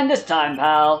all mine this time,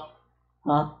 pal.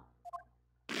 Huh?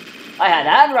 I had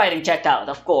handwriting checked out,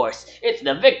 of course. It's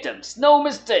the victim's, no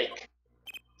mistake.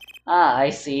 Ah, I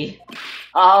see.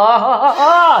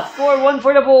 Score one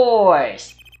for the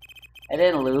boys! I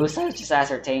didn't lose, I was just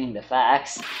ascertaining the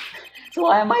facts. So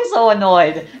why am I so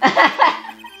annoyed?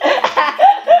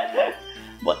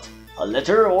 But a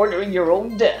letter ordering your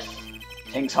own death.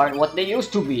 Things aren't what they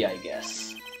used to be, I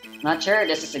guess. Not sure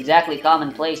this is exactly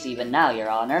commonplace even now, Your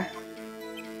Honor.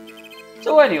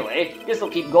 So anyway, this'll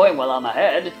keep going while I'm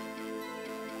ahead.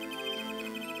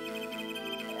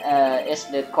 Is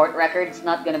the court records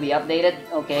not gonna be updated?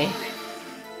 Okay.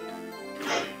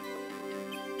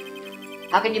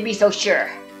 How can you be so sure?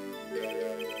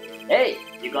 Hey,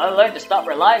 you gotta learn to stop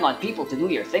relying on people to do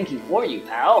your thinking for you,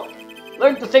 pal.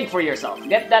 Learn to think for yourself.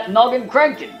 Get that noggin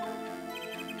cranking.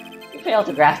 You fail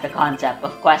to grasp the concept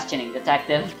of questioning,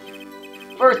 Detective.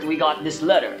 First, we got this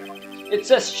letter. It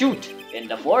says shoot in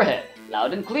the forehead,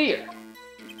 loud and clear.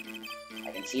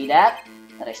 I can see that,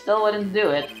 but I still wouldn't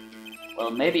do it. Well,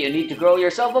 maybe you need to grow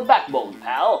yourself a backbone,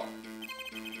 pal.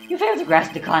 You fail to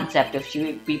grasp the concept of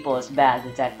shooting people as bad,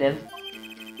 Detective.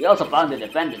 We also found the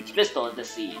defendant's pistol at the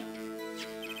scene.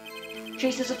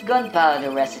 Traces of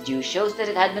gunpowder residue shows that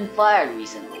it had been fired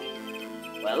recently.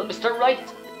 Well, Mr. Wright,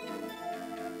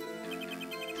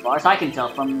 as far as I can tell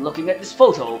from looking at this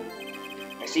photo,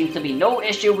 there seems to be no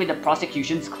issue with the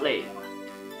prosecution's claim.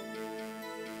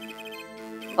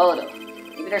 Photo.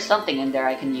 Maybe there's something in there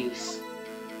I can use.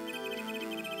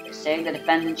 They're saying the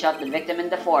defendant shot the victim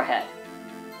in the forehead.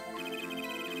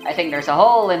 I think there's a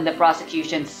hole in the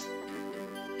prosecution's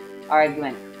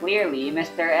argument. Clearly,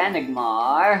 Mr.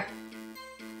 Enigmar.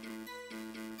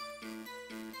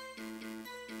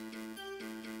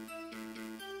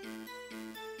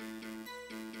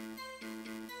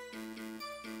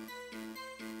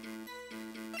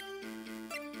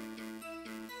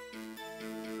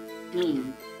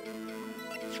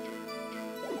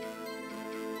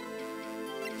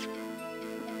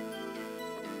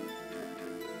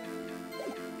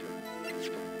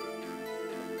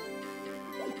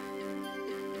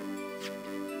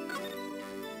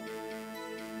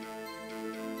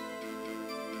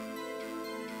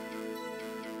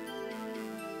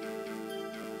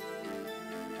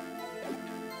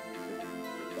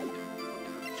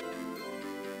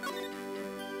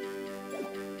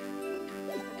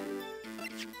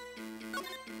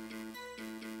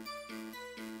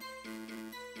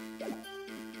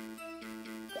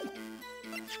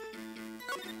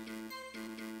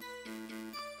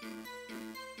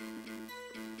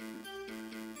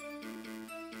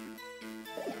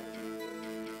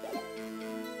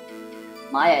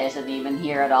 Maya isn't even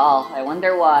here at all. I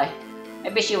wonder why.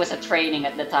 Maybe she was at training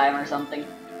at the time or something.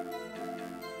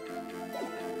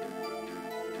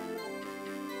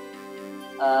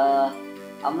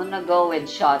 I'm gonna go with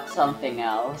shot something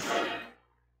else.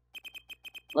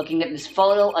 Looking at this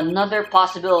photo, another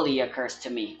possibility occurs to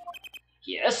me.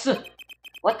 Yes?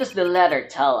 What does the letter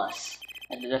tell us?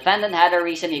 That the defendant had a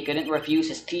reason he couldn't refuse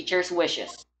his teacher's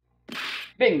wishes.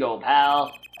 Bingo,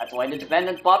 pal. That's why the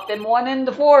defendant popped him one in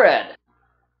the forehead.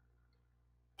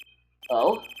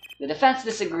 Oh? The defense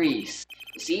disagrees.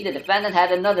 You see, the defendant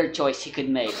had another choice he could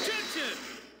make.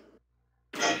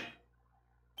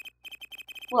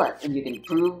 What? And you can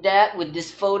prove that with this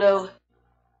photo?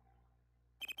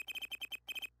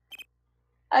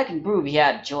 I can prove he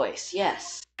had a choice,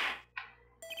 yes.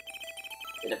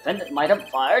 The defendant might have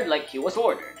fired like he was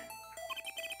ordered.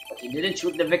 But he didn't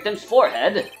shoot the victim's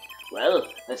forehead. Well,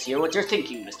 let's hear what you're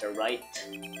thinking, Mr. Wright.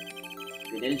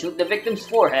 If he didn't shoot the victim's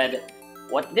forehead,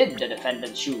 what did the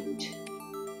defendant shoot?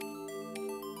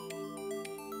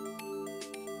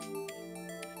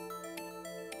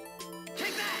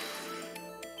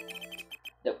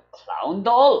 The clown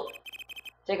doll?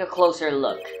 Take a closer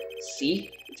look.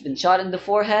 See? It's been shot in the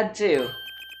forehead too.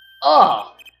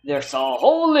 Ah! There's a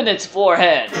hole in its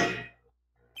forehead!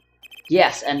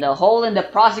 Yes, and the hole in the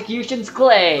prosecution's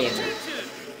claim.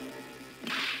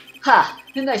 Ha!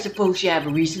 And I suppose you have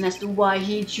a reason as to why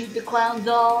he'd shoot the clown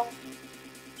doll?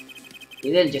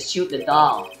 He didn't just shoot the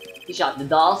doll. He shot the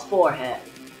doll's forehead.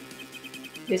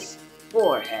 His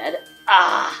forehead?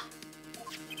 Ah!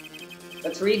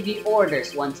 Let's read the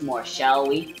orders once more, shall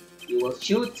we? You will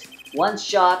shoot one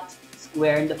shot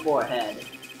square in the forehead.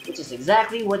 Which is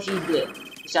exactly what he did.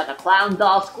 He shot the clown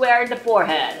doll square in the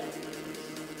forehead.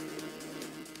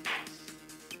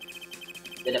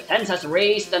 The defense has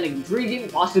raised an intriguing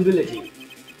possibility.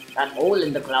 That hole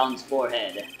in the clown's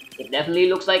forehead. It definitely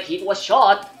looks like he was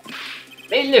shot.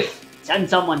 Bailiff, send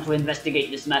someone to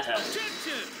investigate this matter.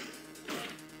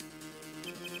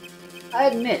 I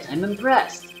admit, I'm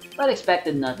impressed, but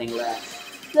expected nothing less.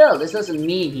 Still, this doesn't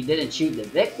mean he didn't shoot the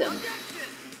victim.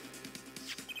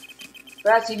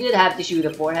 Perhaps he did have to shoot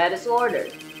a forehead as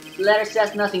ordered. The letter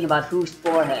says nothing about whose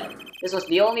forehead. This was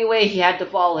the only way he had to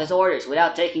follow his orders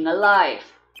without taking a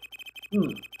life.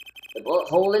 The bullet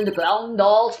hole in the clown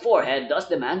doll's forehead does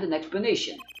demand an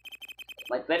explanation. It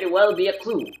might very well be a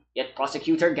clue, yet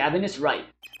Prosecutor Gavin is right.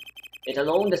 It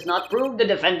alone does not prove the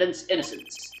defendant's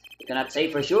innocence. You cannot say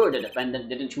for sure the defendant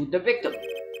didn't shoot the victim.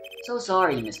 So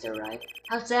sorry, Mr. Wright.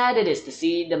 How sad it is to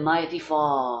see the mighty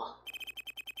fall.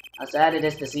 How sad it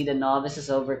is to see the novice's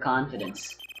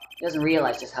overconfidence. He doesn't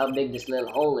realize just how big this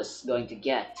little hole is going to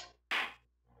get.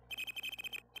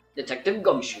 Detective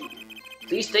Gumshoe,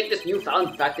 please take this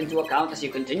newfound fact into account as you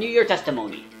continue your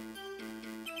testimony.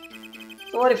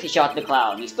 So what if he shot the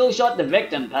clown? He still shot the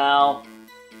victim, pal.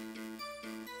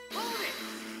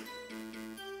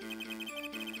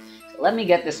 Let me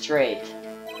get this straight.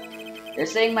 You're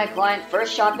saying my client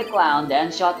first shot the clown,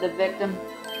 then shot the victim?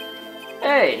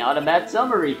 Hey, not a bad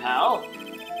summary, pal.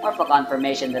 More for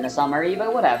confirmation than a summary,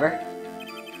 but whatever.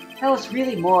 That was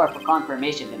really more of a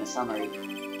confirmation than a summary.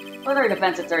 But our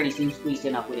defense attorney seems pleased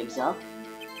enough with himself.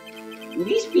 Do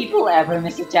these people ever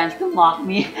miss a chance to mock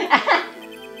me?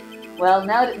 Well,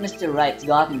 now that Mr. Wright's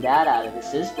gotten that out of the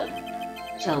system,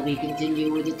 shall we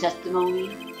continue with the testimony?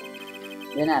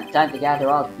 Didn't have time to gather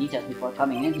all the details before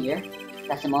coming in here.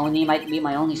 Testimony might be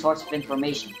my only source of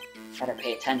information. Better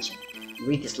pay attention.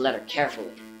 Read this letter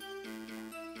carefully.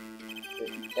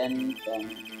 Dun,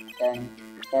 dun, dun, dun,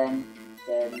 dun,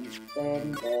 dun,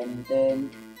 dun, dun, dun, dun, dun,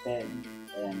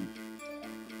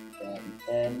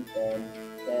 dun, dun,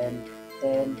 dun,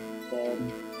 dun, dun,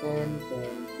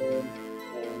 dun, dun,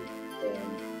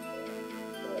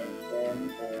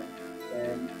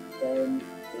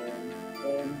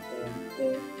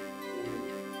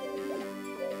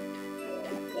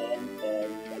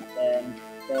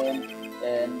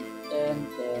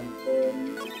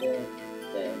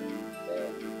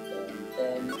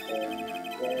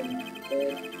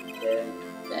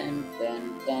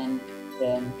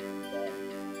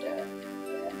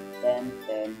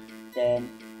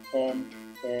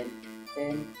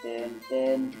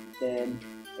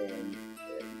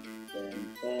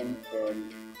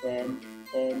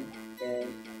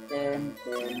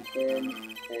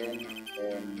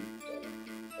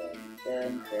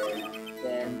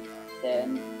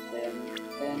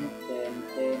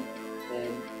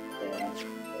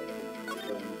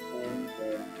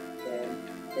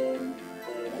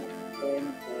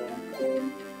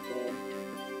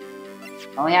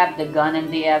 We have the gun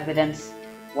and the evidence.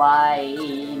 Why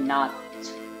not?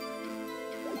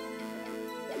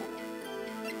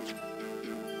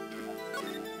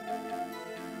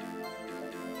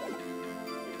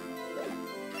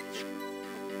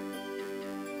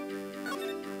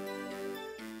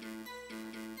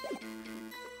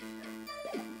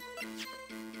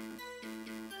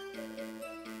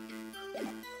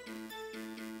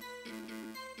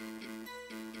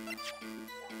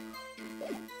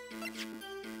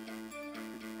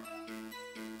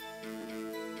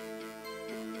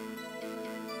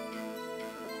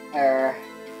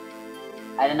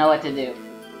 I don't know what to do.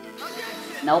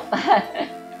 Nope.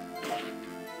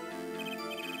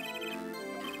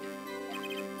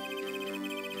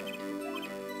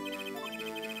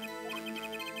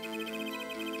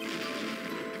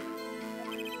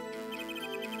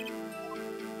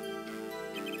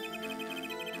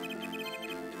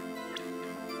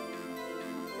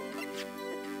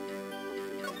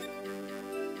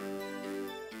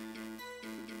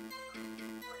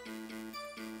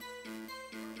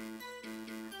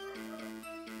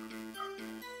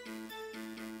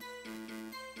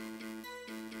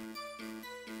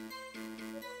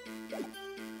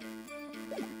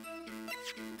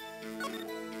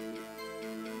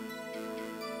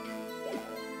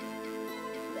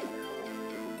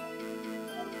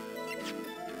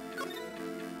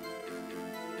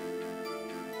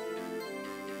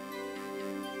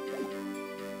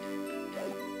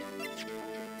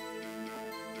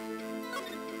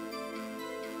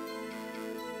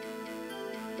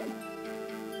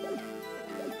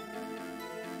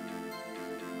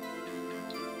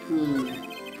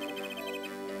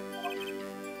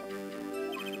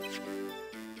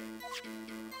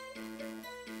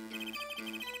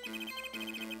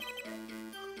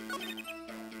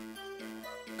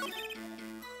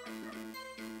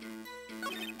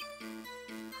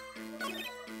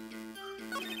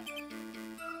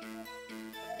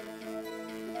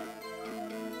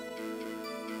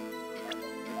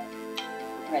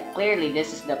 Right, clearly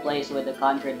this is the place with the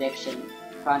contradicting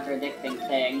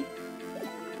thing.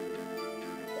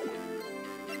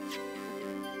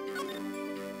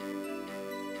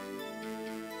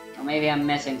 Or maybe I'm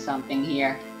missing something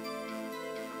here.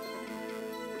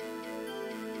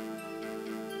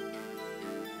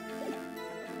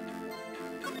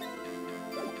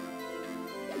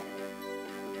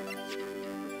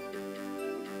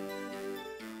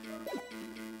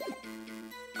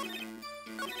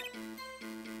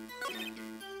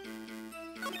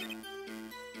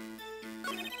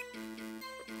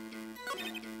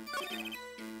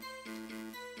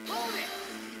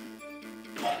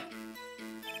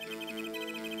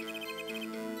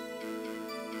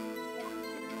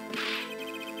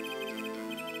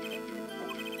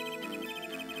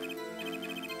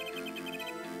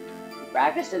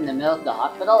 Practiced in the middle of the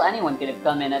hospital? Anyone could have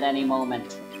come in at any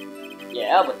moment.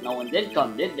 Yeah, but no one did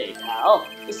come, did they, pal?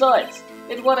 Besides,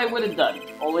 it's what I would have done.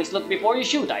 Always look before you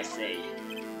shoot, I say.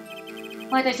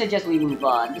 Might I suggest we move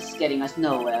on? This is getting us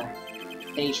nowhere.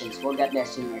 Patience, we'll get there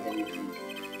sooner than you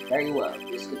think. Very well.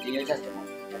 Please continue your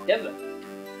testimony. Active.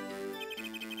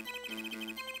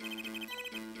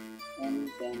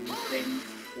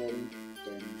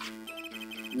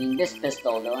 I mean, this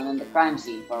pistol, the one on the crime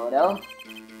scene photo.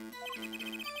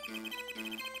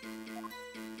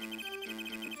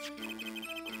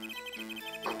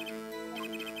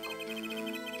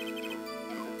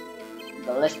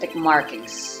 Ballistic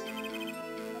markings.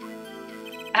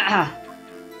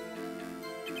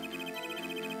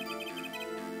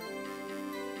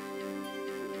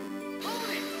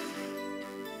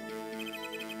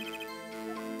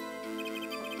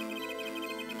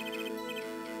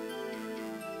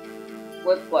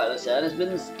 What Phylosan has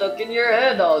been stuck in your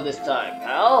head all this time,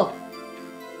 pal?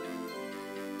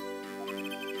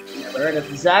 Never heard of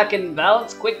Zack and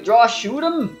Valence quick draw shoot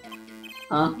 'em?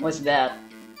 Huh? What's that?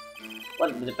 One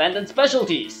of the defendant's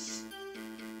specialties.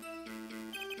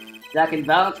 Zack and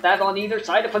Valence stand on either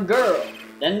side of a girl,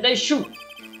 then they shoot,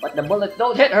 but the bullets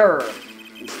don't hit her.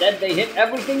 Instead, they hit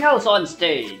everything else on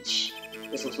stage.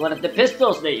 This was one of the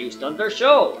pistols they used on their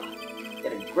show.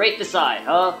 Get a great design,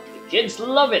 huh? The kids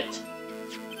love it.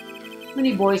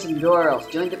 Many boys and girls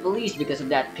joined the police because of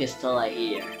that pistol, I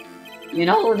hear. You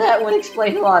know, that would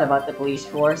explain a lot about the police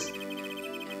force.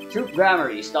 Troop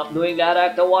Grammary stopped doing that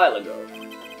act a while ago.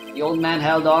 The old man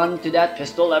held on to that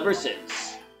pistol ever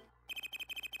since.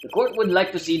 The court would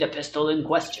like to see the pistol in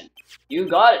question. You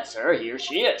got it, sir. Here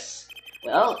she is.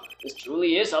 Well, this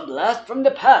truly is a blast from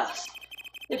the past.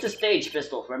 It's a stage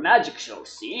pistol for magic shows,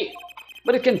 see?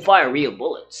 But it can fire real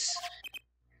bullets.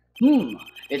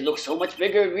 It looks so much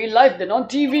bigger in real life than on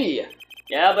TV.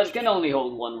 Yeah, but it can only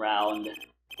hold one round.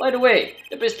 By the way,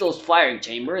 the pistol's firing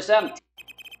chamber is empty.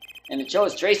 And it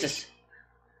shows traces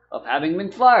of having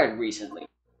been fired recently.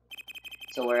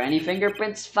 So were any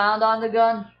fingerprints found on the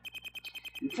gun?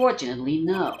 Unfortunately,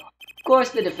 no. Of course,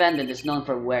 the defendant is known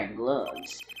for wearing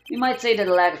gloves. We might say that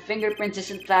a lack of fingerprints is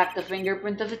in fact a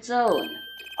fingerprint of its own.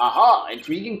 Aha,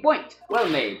 intriguing point. Well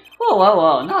made. Whoa, whoa,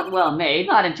 whoa, not well made,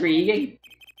 not intriguing.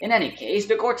 In any case,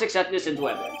 the courts accept this into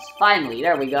evidence. Finally,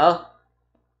 there we go.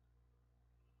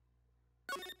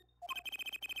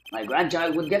 My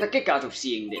grandchild would get a kick out of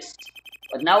seeing this.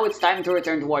 But now it's time to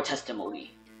return to our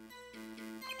testimony.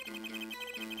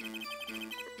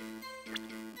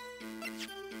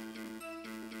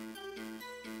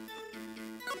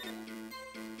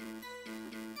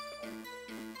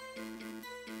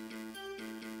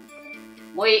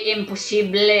 Muy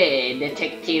imposible,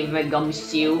 Detective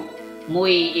Gumshoe.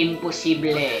 Muy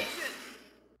imposible.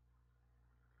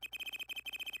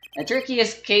 The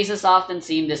trickiest cases often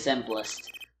seem the simplest.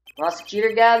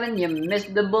 Prosecutor Gavin, you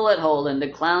missed the bullet hole in the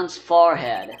clown's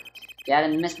forehead. If you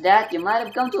hadn't missed that, you might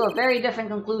have come to a very different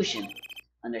conclusion.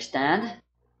 Understand?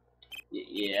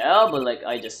 Yeah, but like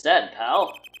I just said,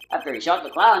 pal. After he shot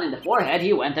the clown in the forehead,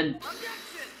 he went and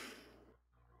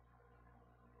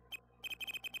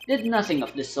did nothing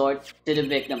of the sort to the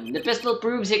victim. The pistol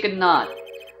proves he could not.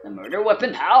 The murder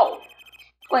weapon, how?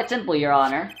 Quite simple, Your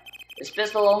Honor. This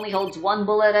pistol only holds one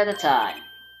bullet at a time.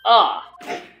 Ah!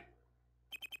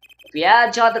 If he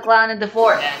had shot the clown in the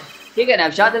forehead, he could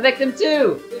have shot the victim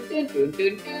too!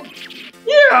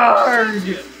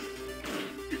 Yarg!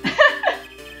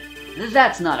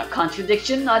 That's not a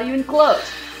contradiction, not even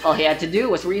close. All he had to do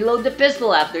was reload the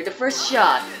pistol after the first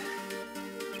shot.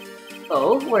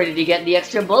 Oh, where did he get the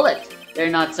extra bullet?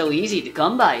 They're not so easy to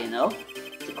come by, you know.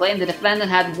 To claim the defendant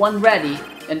had one ready,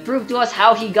 and prove to us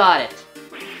how he got it.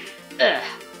 Ugh.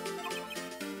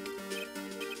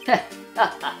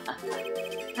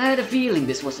 I had a feeling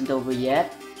this wasn't over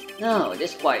yet. No,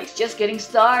 this party's just getting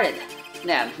started.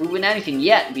 I haven't proven anything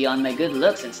yet beyond my good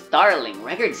looks and startling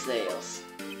record sales.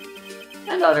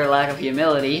 And utter lack of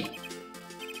humility.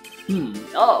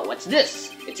 Oh, what's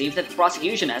this? It seems that the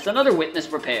prosecution has another witness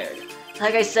prepared.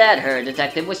 Like I said, her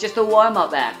detective was just a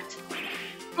warm-up act.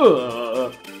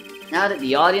 Now that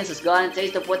the audience has gotten a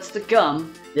taste of what's to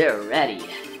come, they're ready.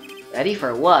 Ready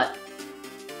for what?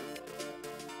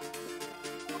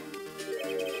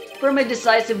 For my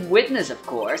decisive witness, of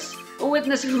course. A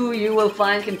witness who you will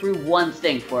find can prove one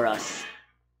thing for us.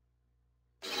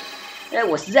 It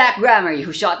was Zack Grammary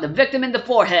who shot the victim in the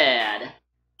forehead.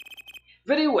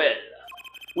 Very well.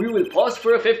 We will pause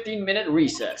for a 15-minute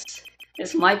recess.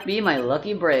 This might be my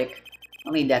lucky break.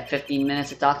 I'll need that 15 minutes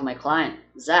to talk to my client,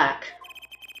 Zack.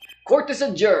 Court is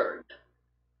adjourned.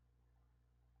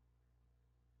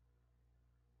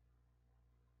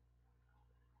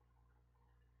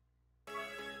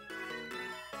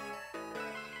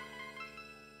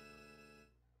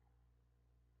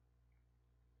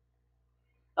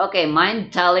 Okay,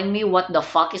 mind telling me what the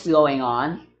fuck is going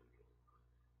on?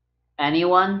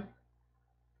 Anyone?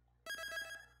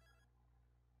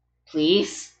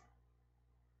 Please?